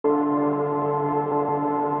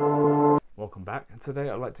welcome back. And today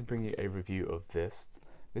I'd like to bring you a review of this.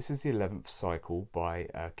 This is the 11th Cycle by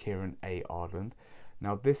Kian N. Ardalan.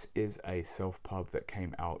 Now this is a self-pub that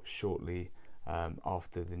came out shortly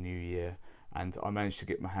after the new year, and I managed to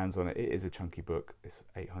get my hands on it. It is a chunky book. It's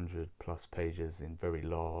 800 plus pages in very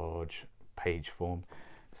large page form,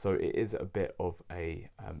 so it is a bit of a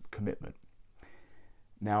commitment.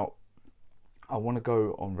 Now I want to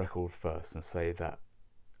go on record first and say that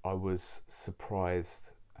I was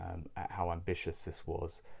surprised at how ambitious this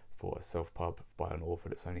was for a self-pub by an author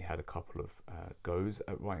that's only had a couple of goes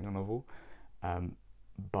at writing a novel,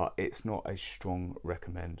 but it's not a strong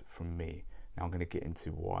recommend from me. Now I'm going to get into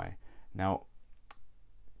why. Now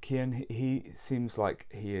Kian, he seems like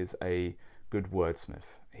he is a good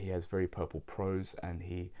wordsmith. He has very purple prose, and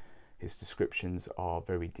his descriptions are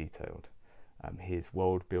very detailed. His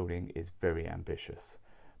world building is very ambitious,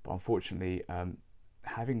 but unfortunately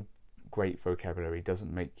having great vocabulary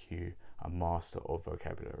doesn't make you a master of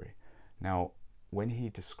vocabulary. Now when he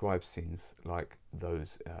describes scenes like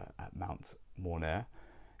those at Mount Mornair,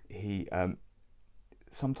 he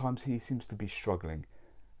sometimes he seems to be struggling.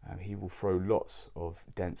 He will throw lots of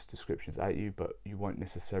dense descriptions at you, but you won't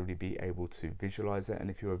necessarily be able to visualize it, and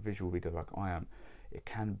if you're a visual reader like I am, it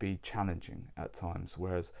can be challenging at times.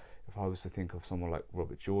 Whereas if I was to think of someone like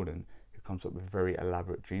Robert Jordan, who comes up with very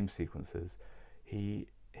elaborate dream sequences,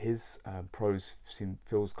 his prose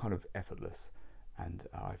feels kind of effortless, and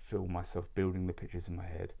I feel myself building the pictures in my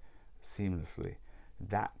head seamlessly.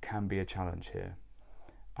 That can be a challenge here,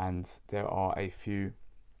 and there are a few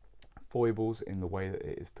foibles in the way that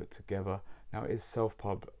it is put together. Now it is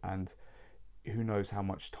self-pub, and who knows how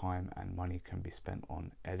much time and money can be spent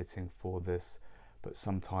on editing for this, but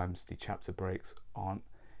sometimes the chapter breaks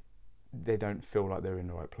they don't feel like they're in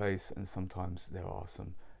the right place, and sometimes there are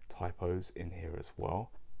some typos in here as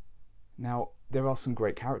well. Now there are some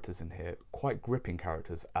great characters in here, quite gripping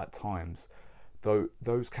characters at times, though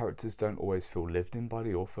those characters don't always feel lived in by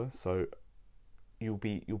the author. So you'll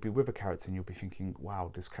be with a character and you'll be thinking,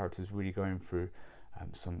 wow, this character is really going through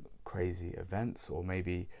some crazy events, or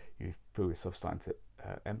maybe you feel yourself starting to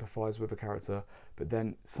empathize with a character, but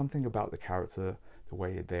then something about the character, the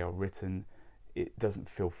way they are written, it doesn't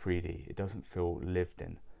feel 3D, it doesn't feel lived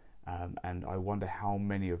in. And I wonder how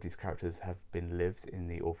many of these characters have been lived in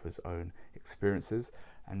the author's own experiences,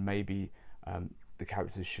 and maybe the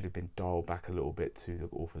characters should have been dialed back a little bit to the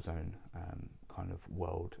author's own kind of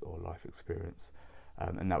world or life experience,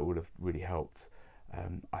 and that would have really helped.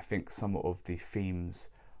 I think some of the themes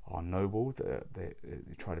are noble. They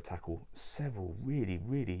try to tackle several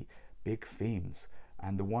really big themes,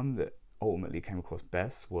 and the one that ultimately came across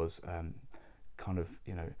best was kind of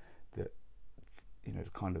the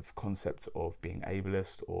kind of concept of being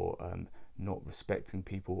ableist, or not respecting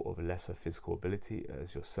people of a lesser physical ability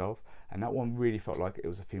as yourself, and that one really felt like it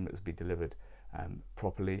was a theme that was being delivered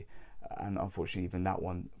properly, and unfortunately even that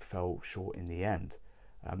one fell short in the end,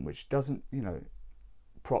 which doesn't,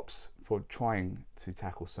 props for trying to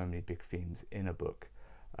tackle so many big themes in a book,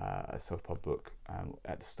 a self-pub book,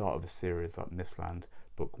 at the start of a series like Mistland,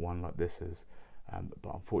 book 1 like this is,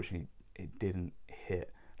 but unfortunately it didn't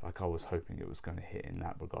hit like I was hoping it was going to hit in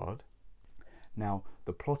that regard. Now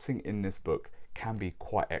the plotting in this book can be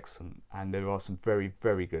quite excellent, and there are some very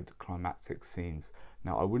good climactic scenes.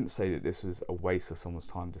 Now I wouldn't say that this was a waste of someone's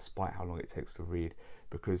time despite how long it takes to read,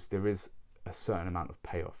 because there is a certain amount of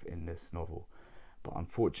payoff in this novel, but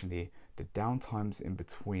unfortunately the downtimes in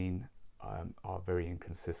between are very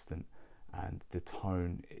inconsistent, and the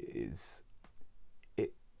tone is,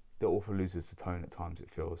 the author loses the tone at times, it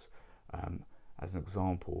feels. As an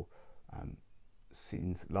example,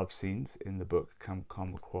 love scenes in the book can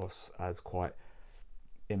come across as quite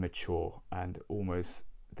immature, and almost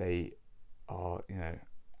they are,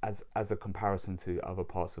 as a comparison to other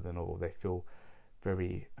parts of the novel, they feel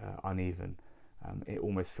very uneven. It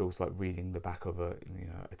almost feels like reading the back of a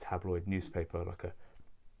tabloid newspaper, like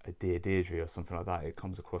a Dear Deirdre or something like that. It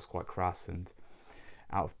comes across quite crass and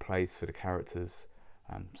out of place for the characters.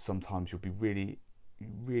 Sometimes you'll be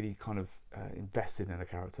really kind of invested in a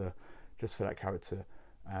character just for that character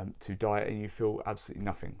to die, and you feel absolutely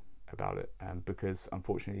nothing about it, because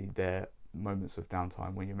unfortunately there are moments of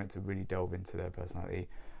downtime when you're meant to really delve into their personality.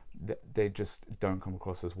 They just don't come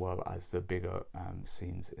across as well as the bigger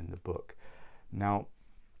scenes in the book. Now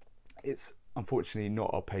it's unfortunately not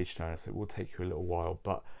our page turner, so it will take you a little while,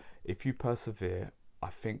 but if you persevere, I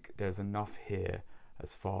think there's enough here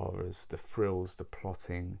as far as the thrills, the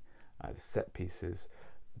plotting, the set pieces,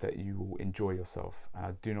 that you will enjoy yourself. And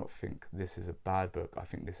I do not think this is a bad book. I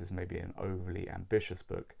think this is maybe an overly ambitious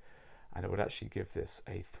book, and I would actually give this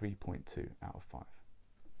a 3.2 out of 5.